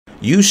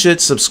you should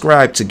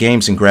subscribe to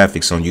Games and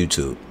Graphics on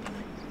YouTube.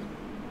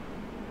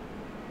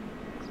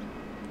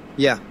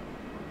 Yeah.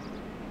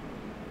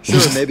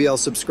 Sure, maybe I'll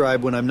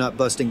subscribe when I'm not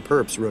busting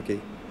perps,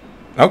 rookie.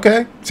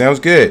 Okay, sounds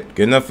good.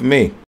 Good enough for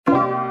me.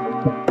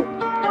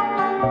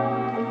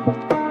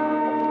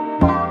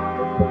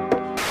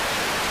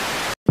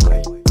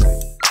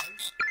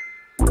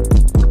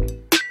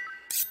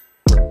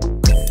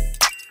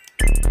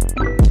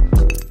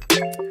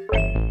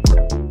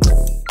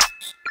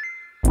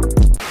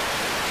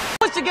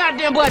 Push the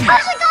goddamn button!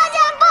 Push the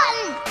goddamn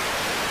button!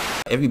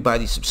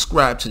 Everybody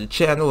subscribe to the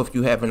channel if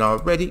you haven't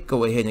already.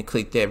 Go ahead and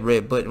click that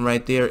red button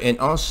right there, and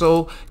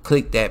also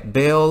click that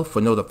bell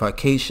for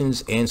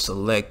notifications and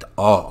select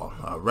all.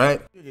 All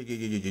right. Yo,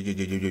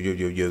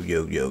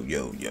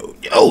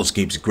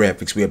 Games and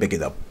Graphics, we are back in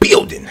the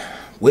building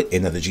with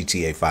another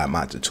GTA 5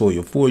 mod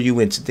tutorial for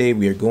you, and today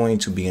we are going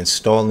to be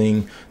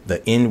installing the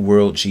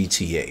Inworld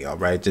GTA. All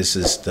right, this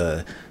is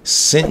the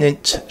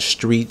Sentient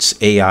Streets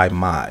AI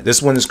mod.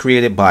 This one is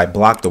created by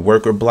Block the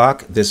Worker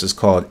Block. This is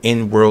called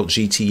Inworld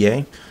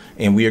GTA,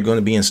 and we are going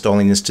to be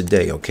installing this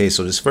today. Okay,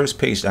 so this first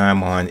page that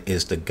I'm on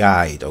is the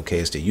guide. Okay,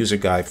 it's the user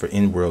guide for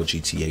Inworld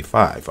GTA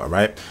 5. All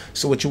right,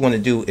 so what you want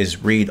to do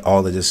is read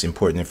all of this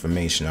important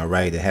information. All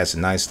right, it has a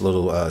nice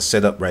little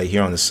setup right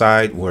here on the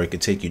side where it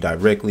could take you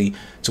directly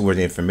to where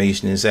the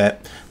information is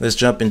at. Let's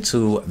jump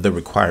into the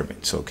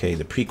requirements. Okay,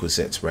 the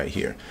prerequisites right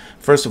here.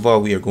 First of all,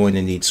 we are going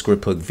to need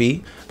Scripthook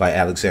V by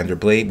Alexander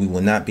Blade. We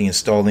will not be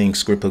installing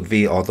Scripthook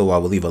V, although I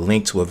will leave a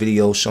link to a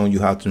video showing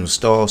you how to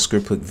install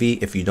Scripthook V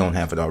if you don't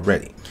have it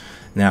already.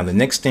 Now, the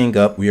next thing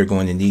up we are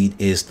going to need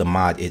is the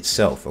mod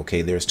itself.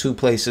 Okay, there's two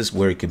places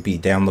where it could be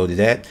downloaded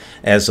at.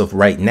 As of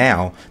right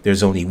now,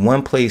 there's only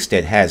one place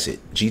that has it.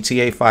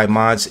 GTA 5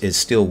 Mods is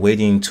still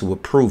waiting to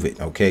approve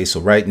it. Okay, so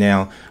right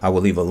now I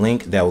will leave a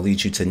link that will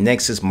lead you to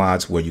Nexus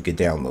Mods where you can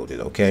download it.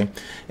 Okay,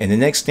 and the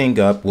next thing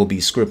up will be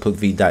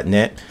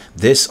scripthookv.net.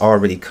 This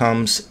already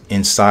comes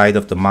inside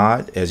of the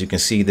mod. As you can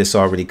see, this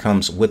already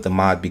comes with the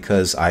mod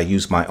because I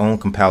use my own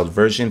compiled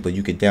version, but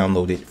you could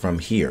download it from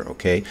here.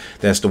 Okay,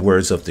 that's the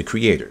words of the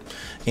creator.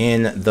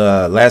 And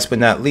the last but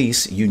not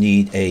least, you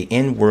need a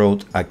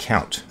Inworld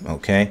account.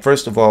 Okay,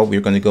 first of all,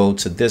 we're going to go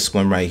to this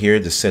one right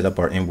here to set up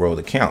our Inworld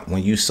account.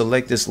 When you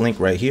select this link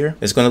right here,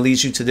 it's going to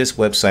lead you to this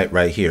website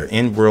right here,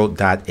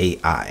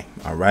 inworld.ai.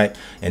 all right,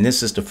 and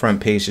this is the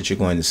front page that you're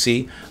going to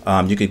see.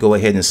 You could go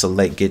ahead and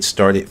select get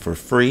started for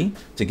free.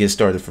 To get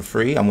started for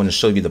free, I'm going to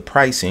show you the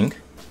pricing.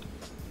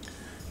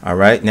 All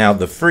right, now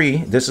the free,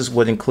 this is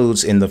what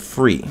includes in the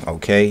free.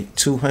 Okay,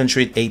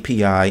 200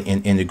 API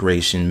and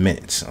integration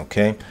minutes.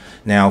 Okay,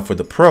 now for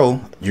the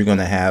pro, you're going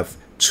to have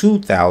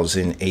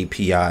 2,000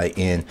 API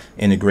and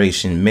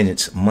integration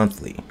minutes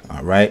monthly.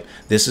 All right,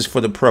 this is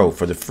for the pro.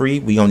 For the free,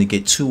 we only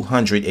get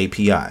 200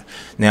 API.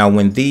 Now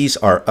when these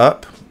are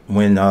up,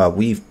 when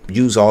we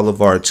use all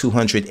of our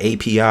 200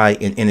 API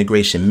and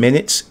integration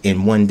minutes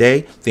in one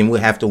day, then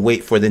we'll have to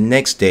wait for the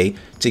next day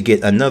to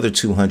get another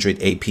 200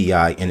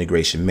 API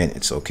integration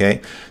minutes. Okay,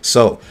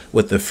 so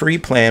with the free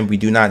plan, we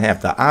do not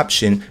have the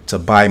option to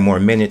buy more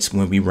minutes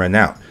when we run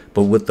out.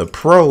 But with the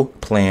pro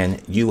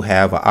plan, you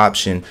have an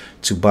option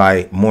to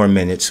buy more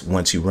minutes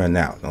once you run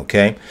out.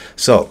 Okay,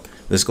 so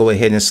let's go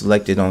ahead and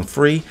select it on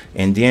free,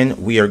 and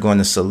then we are going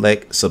to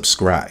select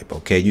subscribe.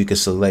 Okay, you can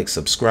select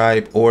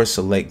subscribe or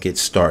select get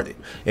started.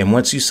 And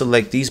once you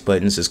select these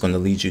buttons, it's going to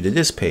lead you to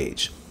this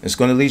page. It's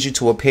going to lead you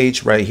to a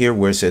page right here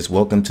where it says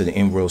welcome to the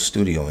Inworld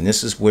Studio, and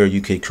this is where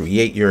you could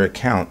create your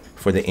account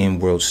for the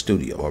Inworld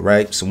Studio. All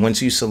right, so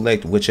once you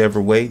select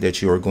whichever way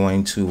that you are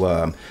going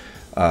to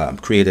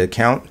create an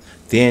account,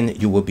 then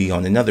you will be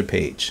on another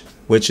page,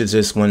 which is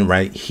this one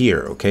right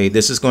here. Okay,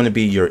 this is going to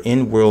be your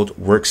Inworld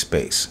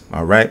workspace.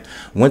 All right,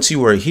 once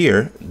you are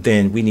here,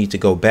 then we need to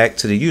go back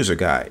to the user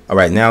guide. All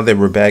right, now that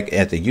we're back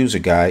at the user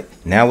guide,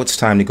 now it's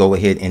time to go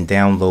ahead and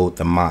download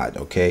the mod.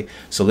 Okay,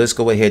 so let's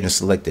go ahead and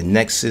select the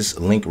Nexus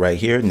link right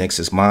here,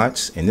 Nexus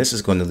Mods, and this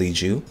is going to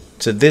lead you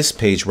to this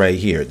page right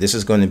here. This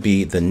is going to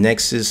be the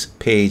Nexus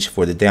page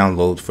for the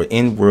download for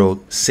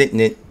Inworld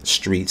Sentient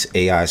Streets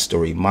AI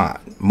Story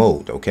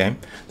mode. Okay,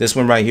 this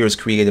one right here is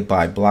created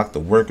by Block the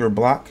Worker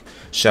Block.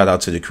 Shout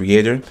out to the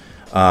creator.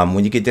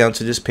 When you get down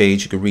to this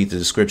page, you can read the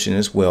description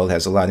as well. It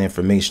has a lot of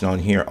information on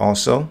here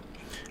also.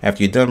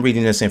 After you're done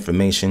reading this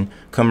information,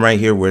 come right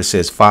here where it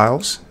says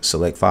files,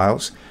 select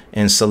files,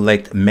 and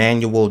select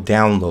manual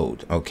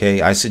download.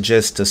 Okay, I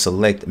suggest to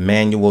select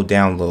manual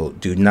download.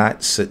 Do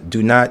not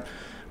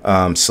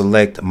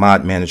select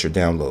mod manager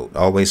download.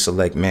 Always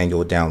select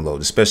manual download,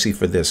 especially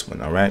for this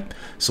one. All right,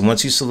 so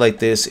once you select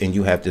this and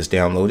you have this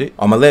downloaded,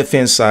 on my left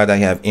hand side I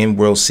have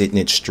Inworld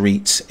Sentient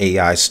Streets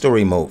AI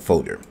Story Mode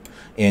folder,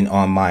 and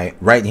on my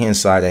right hand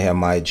side I have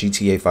my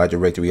GTA 5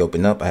 directory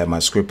open up. I have my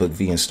Scripthook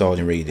V installed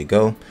and ready to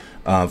go.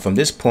 From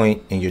this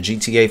point in your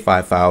GTA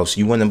 5 files,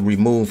 you want to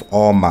remove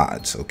all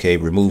mods. Okay,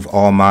 remove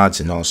all mods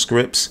and all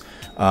scripts.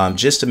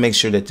 just to make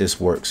sure that this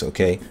works.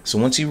 Okay, so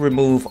once you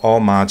remove all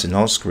mods and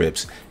all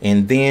scripts,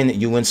 and then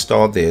you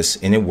install this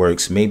and it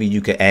works, maybe you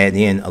could add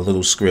in a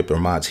little script or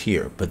mods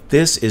here. But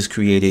this is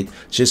created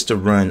just to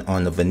run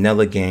on the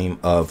vanilla game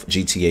of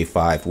GTA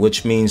 5,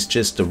 which means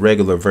just the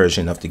regular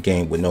version of the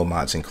game with no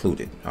mods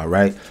included. All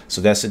right,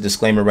 so that's a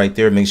disclaimer right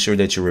there. Make sure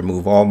that you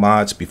remove all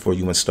mods before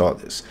you install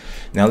this.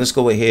 Now let's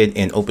go ahead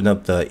and open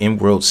up the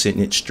Inworld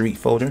Sentient Street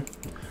folder.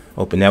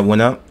 Open that one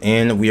up,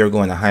 and we are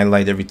going to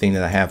highlight everything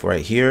that I have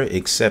right here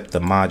except the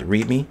mod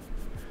readme.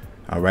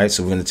 All right,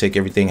 so we're going to take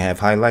everything I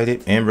have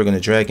highlighted and we're going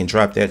to drag and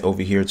drop that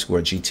over here to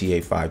our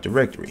GTA 5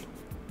 directory.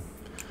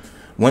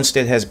 Once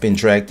that has been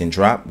dragged and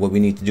dropped, what we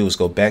need to do is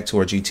go back to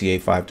our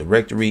GTA 5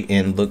 directory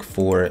and look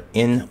for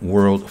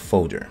Inworld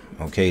folder.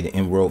 Okay, the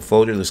Inworld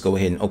folder, let's go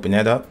ahead and open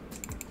that up.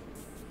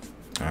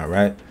 All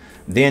right,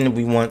 then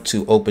we want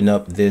to open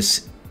up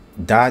this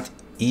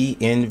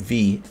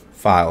 .env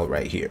file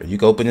right here. You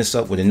can open this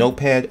up with a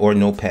notepad or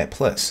notepad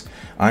plus.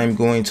 I'm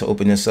going to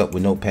open this up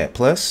with notepad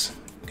plus.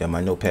 Got my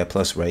notepad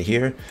plus right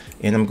here,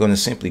 and I'm going to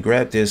simply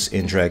grab this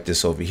and drag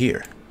this over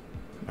here.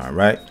 All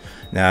right,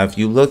 now if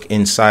you look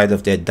inside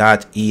of that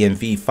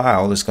 .env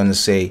file, it's going to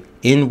say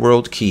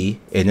Inworld key,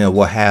 and it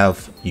will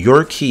have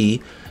your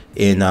key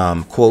in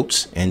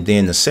quotes, and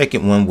then the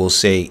second one will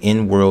say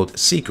Inworld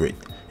secret,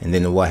 and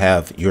then it will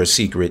have your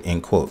secret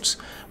in quotes.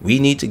 We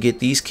need to get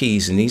these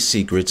keys and these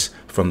secrets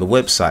from the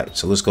website.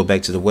 So let's go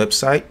back to the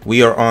website.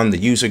 We are on the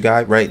user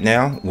guide right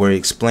now, where it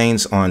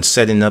explains on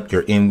setting up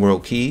your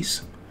Inworld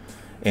keys.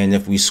 And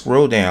if we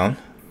scroll down,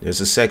 there's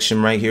a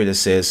section right here that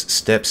says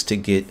steps to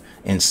get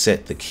and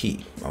set the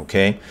key.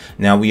 Okay,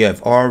 now we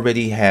have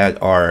already had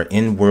our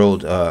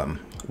Inworld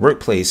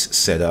workplace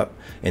set up,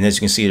 and as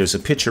you can see, there's a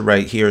picture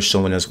right here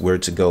showing us where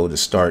to go to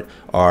start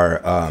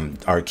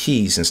our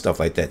keys and stuff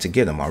like that to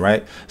get them. All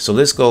right, so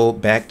let's go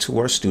back to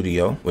our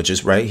studio, which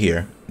is right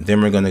here.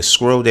 Then we're going to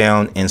scroll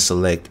down and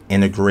select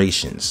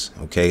integrations.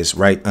 Okay, it's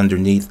right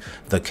underneath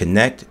the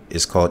connect.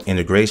 It's called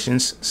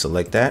integrations.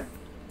 Select that.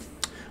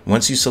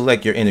 Once you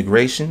select your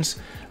integrations,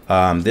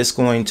 this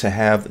going to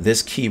have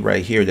this key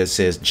right here that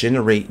says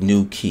generate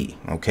new key.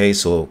 Okay,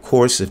 so of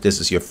course, if this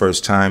is your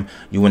first time,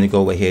 you want to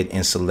go ahead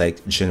and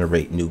select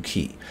generate new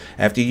key.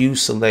 After you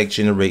select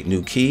generate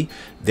new key,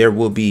 there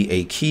will be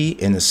a key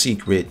and a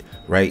secret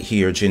right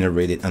here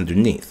generated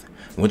underneath.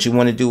 What you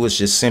want to do is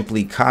just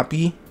simply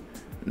copy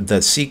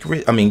the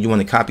secret. You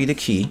want to copy the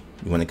key.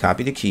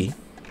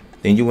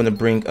 Then you want to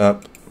bring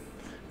up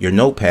your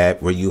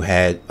notepad where you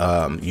had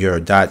your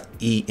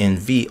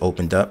 .env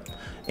opened up,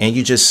 and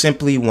you just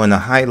simply want to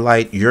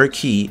highlight your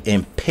key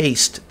and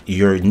paste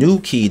your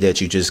new key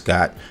that you just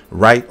got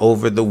right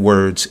over the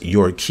words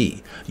your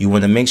key. You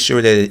want to make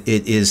sure that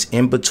it is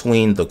in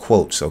between the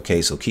quotes.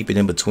 Okay, so keep it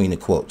in between the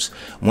quotes.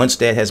 Once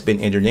that has been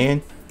entered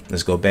in,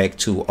 let's go back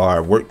to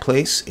our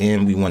workplace,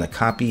 and we want to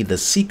copy the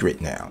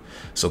secret now.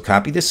 So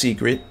copy the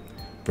secret,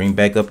 bring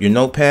back up your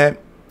notepad,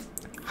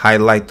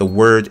 highlight the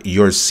word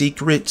your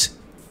secret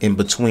in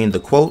between the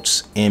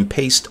quotes and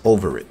paste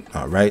over it.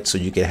 All right, so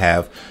you can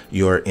have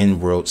your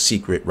Inworld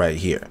secret right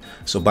here.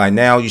 So by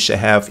now you should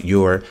have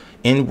your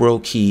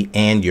Inworld key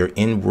and your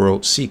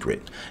Inworld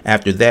secret.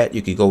 After that,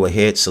 you can go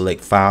ahead,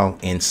 select file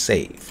and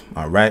save.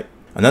 All right,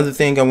 another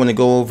thing I want to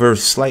go over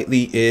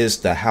slightly is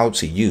the how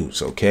to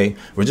use. Okay,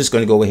 we're just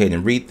going to go ahead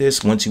and read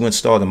this. Once you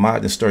install the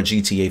mod and start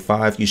GTA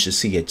 5, you should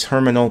see a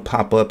terminal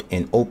pop up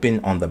and open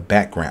on the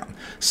background.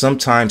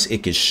 Sometimes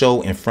it can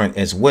show in front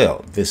as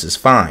well. This is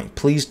fine.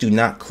 Please do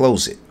not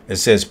close it. It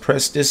says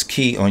press this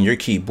key on your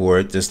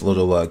keyboard, this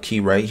little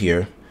key right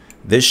here.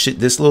 This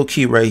little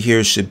key right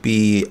here should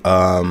be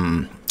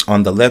on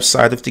the left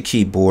side of the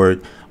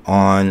keyboard,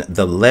 on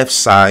the left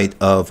side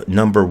of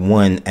number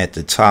 1 at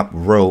the top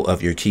row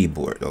of your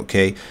keyboard.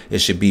 Okay, it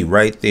should be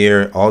right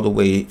there all the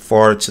way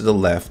far to the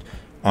left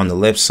on the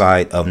left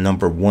side of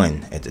number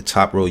 1 at the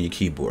top row of your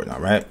keyboard. All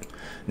right,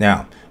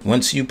 now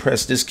once you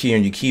press this key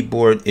on your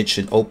keyboard, it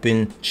should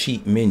open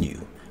cheat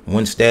menu.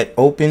 Once that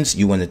opens,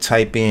 you want to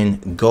type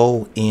in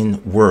go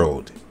in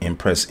world and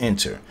press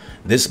enter.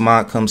 This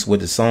mod comes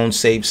with its own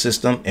save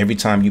system. Every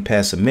time you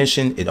pass a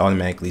mission, it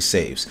automatically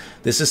saves.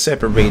 This is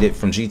separated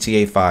from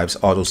GTA 5's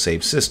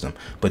autosave system,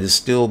 but it's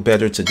still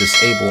better to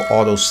disable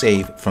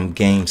autosave from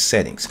game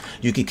settings.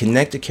 You can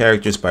connect the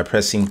characters by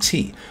pressing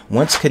T.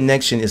 Once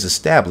connection is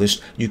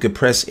established, you can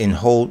press and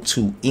hold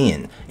to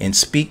N and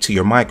speak to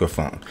your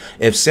microphone.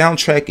 If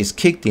soundtrack is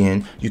kicked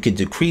in, you can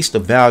decrease the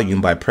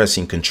volume by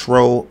pressing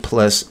Control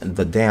plus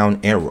the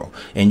down arrow,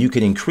 and you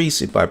can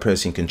increase it by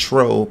pressing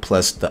Control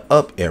plus the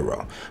up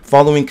arrow.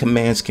 Following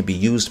commands can be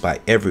used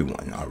by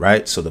everyone. All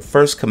right, so the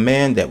first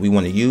command that we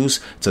want to use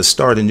to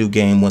start a new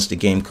game once the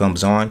game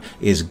comes on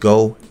is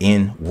go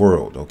in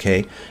world.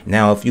 Okay,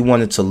 now if you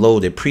wanted to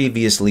load a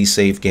previously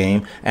saved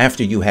game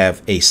after you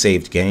have a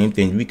saved game,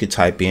 then we could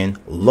type in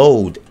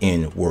load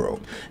in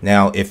world.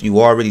 Now if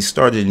you already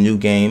started a new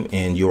game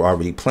and you're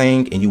already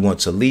playing and you want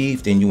to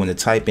leave, then you want to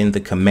type in the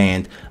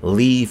command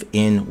leave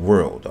in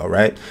world. All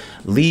right,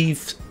 right?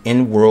 Leave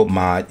in-world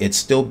mod. It's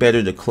still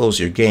better to close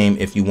your game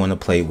if you want to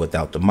play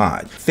without the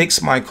mod.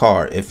 Fix my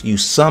car. If you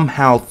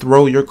somehow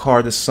throw your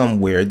car to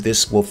somewhere,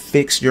 this will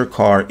fix your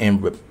car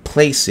and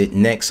replace it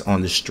next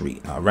on the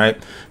street. All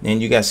right,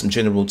 and you got some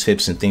general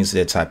tips and things of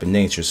that type of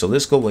nature. So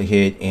let's go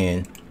ahead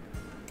and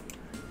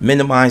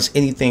minimize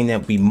anything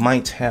that we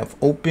might have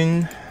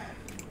open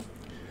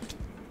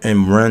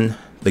and run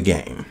the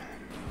game.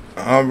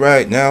 All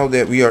right, now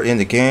that we are in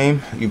the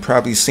game, you've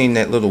probably seen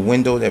that little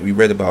window that we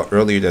read about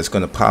earlier that's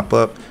going to pop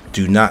up.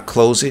 Do not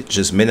close it,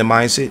 just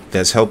minimize it.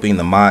 That's helping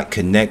the mod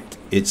connect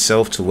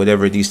itself to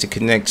whatever it needs to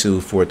connect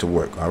to for it to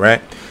work. All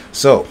right,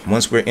 so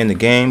once we're in the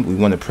game, we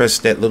want to press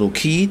that little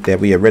key that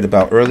we had read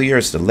about earlier.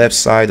 It's the left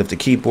side of the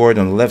keyboard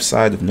on the left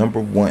side of number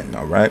 1.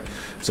 All right,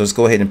 so let's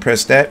go ahead and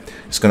press that.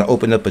 It's going to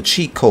open up a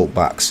cheat code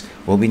box.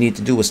 What we need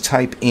to do is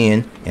type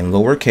in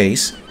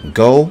lowercase,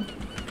 go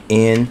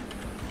in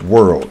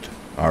world.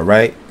 All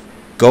right,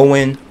 go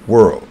in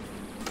world.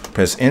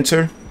 Press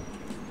enter,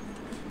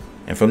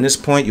 and from this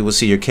point you will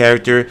see your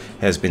character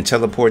has been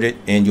teleported,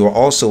 and you're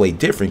also a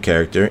different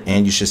character,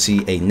 and you should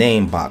see a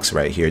name box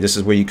right here. This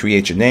is where you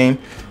create your name.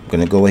 I'm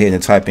going to go ahead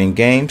and type in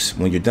games.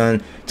 When you're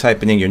done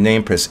typing in your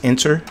name, press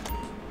enter.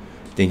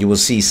 Then you will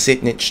see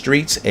Signet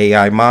Streets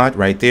AI mod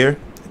right there.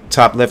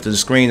 Top left of the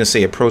screen to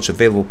say approach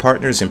available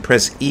partners, and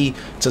press E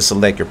to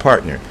select your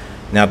partner.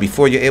 Now,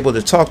 before you're able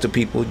to talk to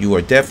people, you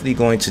are definitely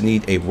going to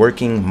need a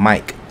working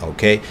mic,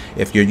 okay?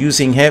 If you're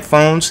using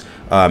headphones,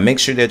 make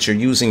sure that you're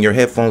using your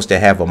headphones to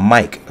have a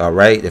mic, all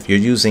right? If you're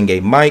using a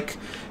mic,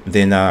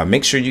 then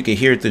make sure you can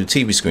hear it through the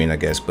TV screen, I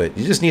guess, but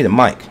you just need a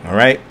mic, all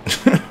right?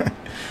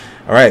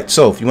 All right,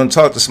 so if you want to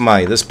talk to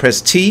somebody, let's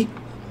press T,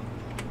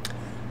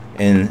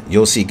 and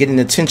you'll see getting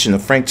the attention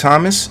of Frank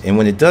Thomas, and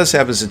when it does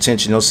have his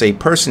attention, it'll say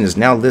person is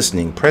now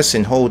listening. Press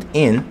and hold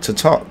N to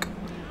talk.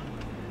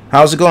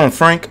 How's it going,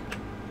 Frank?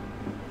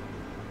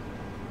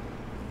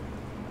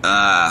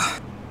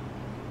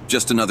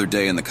 Just another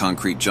day in the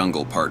concrete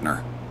jungle,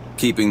 partner.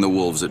 Keeping the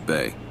wolves at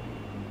bay.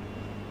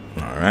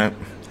 All right.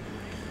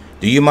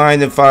 Do you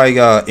mind if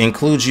I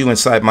include you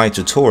inside my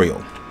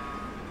tutorial?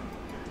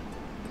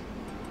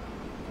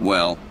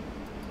 Well,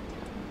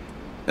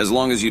 as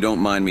long as you don't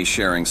mind me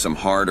sharing some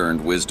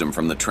hard-earned wisdom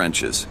from the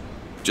trenches.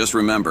 Just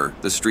remember,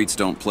 the streets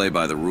don't play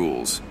by the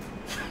rules.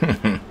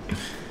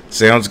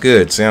 Sounds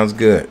good. Sounds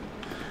good.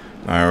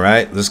 All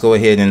right. Let's go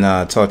ahead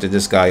and talk to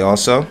this guy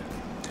also.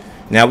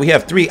 Now we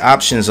have 3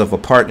 options of a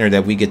partner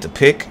that we get to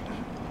pick.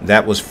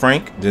 That was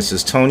Frank. This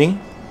is Tony.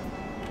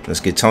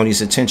 Let's get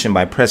Tony's attention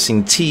by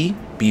pressing T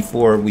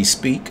before we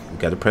speak. We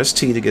got to press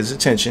T to get his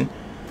attention.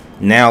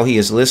 Now he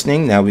is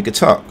listening. Now we can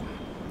talk.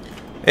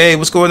 Hey,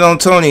 what's going on,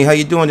 Tony? How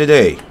you doing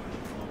today?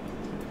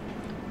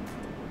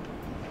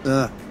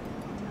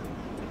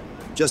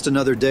 Just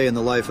another day in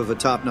the life of a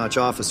top-notch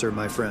officer,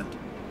 my friend.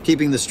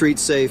 Keeping the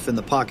streets safe and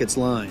the pockets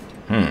lined.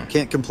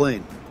 Can't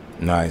complain.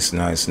 Nice,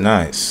 nice,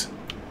 nice.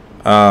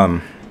 Do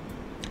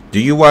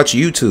you watch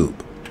YouTube?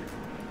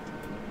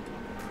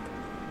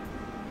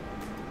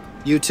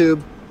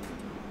 YouTube?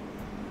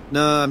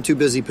 Nah, I'm too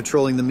busy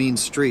patrolling the mean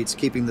streets,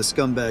 keeping the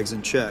scumbags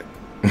in check.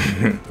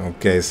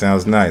 Okay,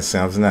 sounds nice,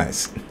 sounds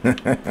nice.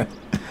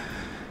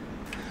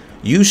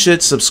 You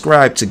should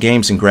subscribe to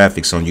Games and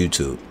Graphics on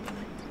YouTube.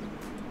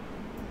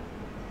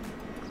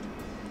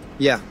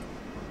 Yeah.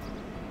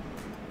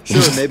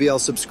 Sure, maybe I'll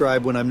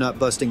subscribe when I'm not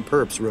busting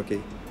perps,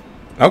 rookie.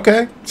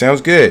 Okay, sounds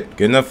good.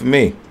 Good enough for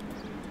me.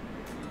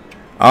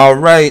 All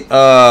right,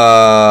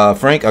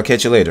 Frank, I'll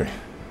catch you later.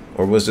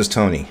 Or was this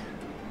Tony?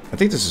 I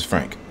think this is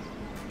Frank.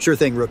 Sure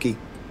thing, rookie.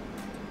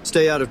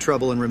 Stay out of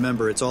trouble and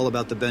remember, it's all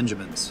about the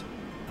Benjamins.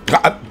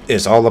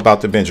 It's all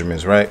about the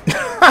Benjamins, right?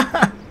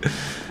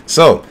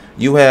 So,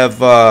 you have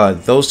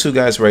those 2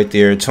 guys right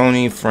there,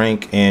 Tony,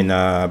 Frank, and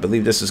I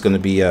believe this is going to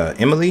be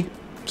Emily,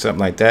 something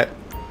like that.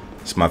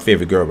 It's my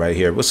favorite girl right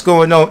here. What's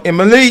going on,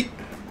 Emily?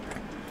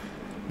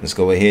 Let's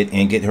go ahead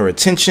and get her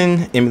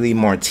attention. Emily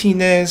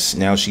Martinez.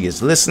 Now she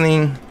is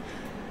listening.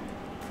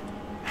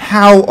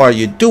 How are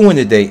you doing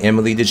today,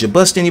 Emily? Did you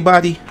bust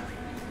anybody?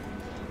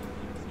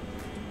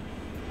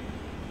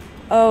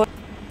 Oh,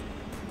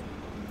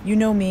 you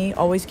know me,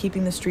 always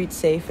keeping the streets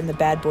safe and the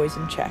bad boys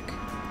in check.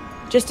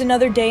 Just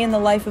another day in the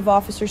life of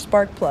Officer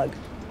Sparkplug.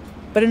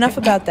 But enough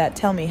about that.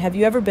 Tell me, have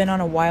you ever been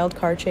on a wild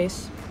car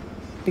chase?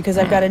 Because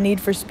I've got a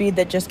need for speed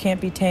that just can't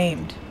be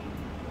tamed.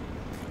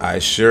 I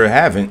sure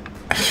haven't.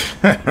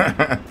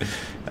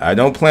 I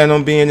don't plan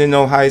on being in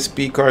no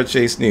high-speed car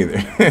chase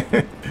neither.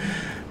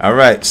 All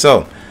right,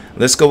 so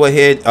let's go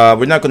ahead.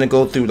 We're not going to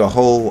go through the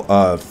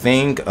whole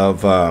thing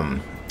of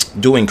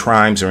doing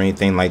crimes or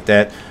anything like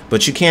that,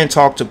 but you can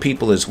talk to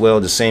people as well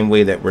the same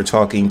way that we're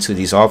talking to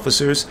these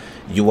officers.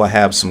 You will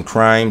have some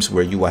crimes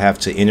where you will have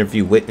to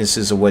interview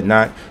witnesses or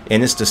whatnot,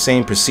 and it's the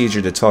same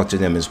procedure to talk to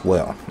them as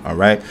well. All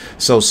right,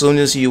 so as soon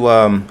as you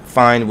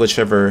find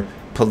whichever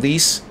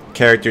police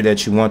character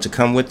that you want to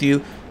come with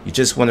you, you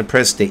just want to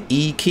press the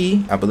E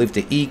key. I believe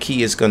the E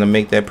key is going to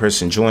make that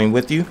person join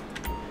with you.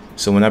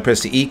 So when I press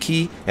the E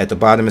key, at the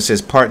bottom it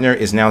says partner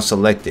is now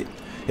selected.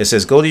 It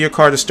says go to your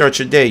car to start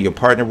your day. Your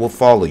partner will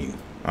follow you.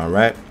 All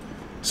right.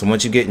 So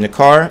once you get in the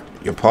car,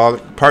 your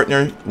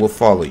partner will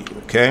follow you.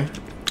 Okay.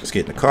 Let's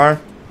get in the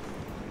car.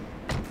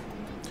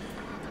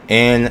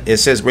 And it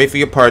says wait for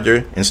your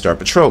partner and start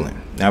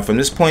patrolling. Now from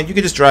this point, you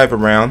can just drive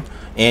around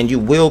and you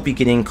will be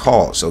getting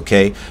calls.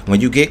 Okay.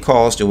 When you get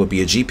calls, there will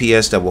be a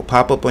GPS that will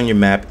pop up on your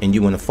map, and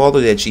you want to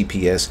follow that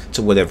GPS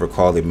to whatever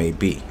call it may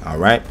be. All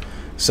right.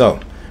 So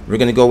we're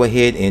going to go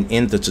ahead and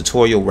end the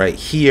tutorial right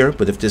here.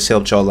 But if this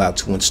helped y'all out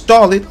to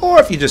install it, or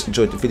if you just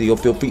enjoyed the video,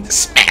 feel free to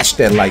smash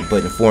that like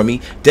button for me.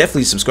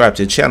 Definitely subscribe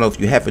to the channel if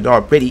you haven't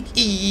already,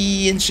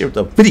 and share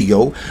the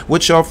video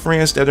with your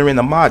friends that are in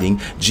the modding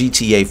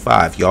GTA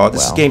 5. Y'all,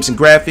 this is Games and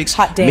Graphics.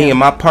 Hot damn. Me and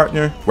my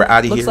partner, we're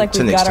out of here. Looks like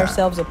till we've next got time.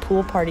 ourselves a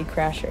pool party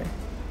crasher.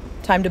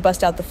 Time to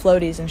bust out the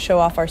floaties and show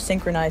off our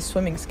synchronized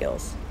swimming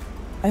skills.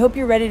 I hope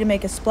you're ready to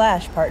make a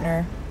splash,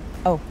 partner.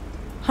 Oh,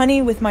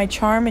 honey, with my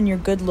charm and your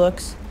good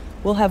looks,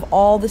 we'll have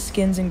all the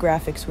skins and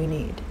graphics we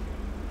need.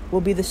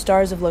 We'll be the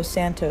stars of Los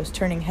Santos,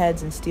 turning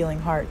heads and stealing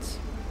hearts.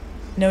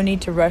 No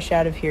need to rush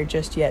out of here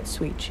just yet,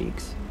 sweet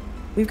cheeks.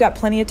 We've got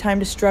plenty of time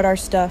to strut our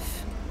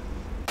stuff.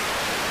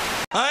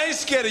 I ain't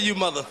scared of you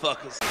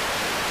motherfuckers.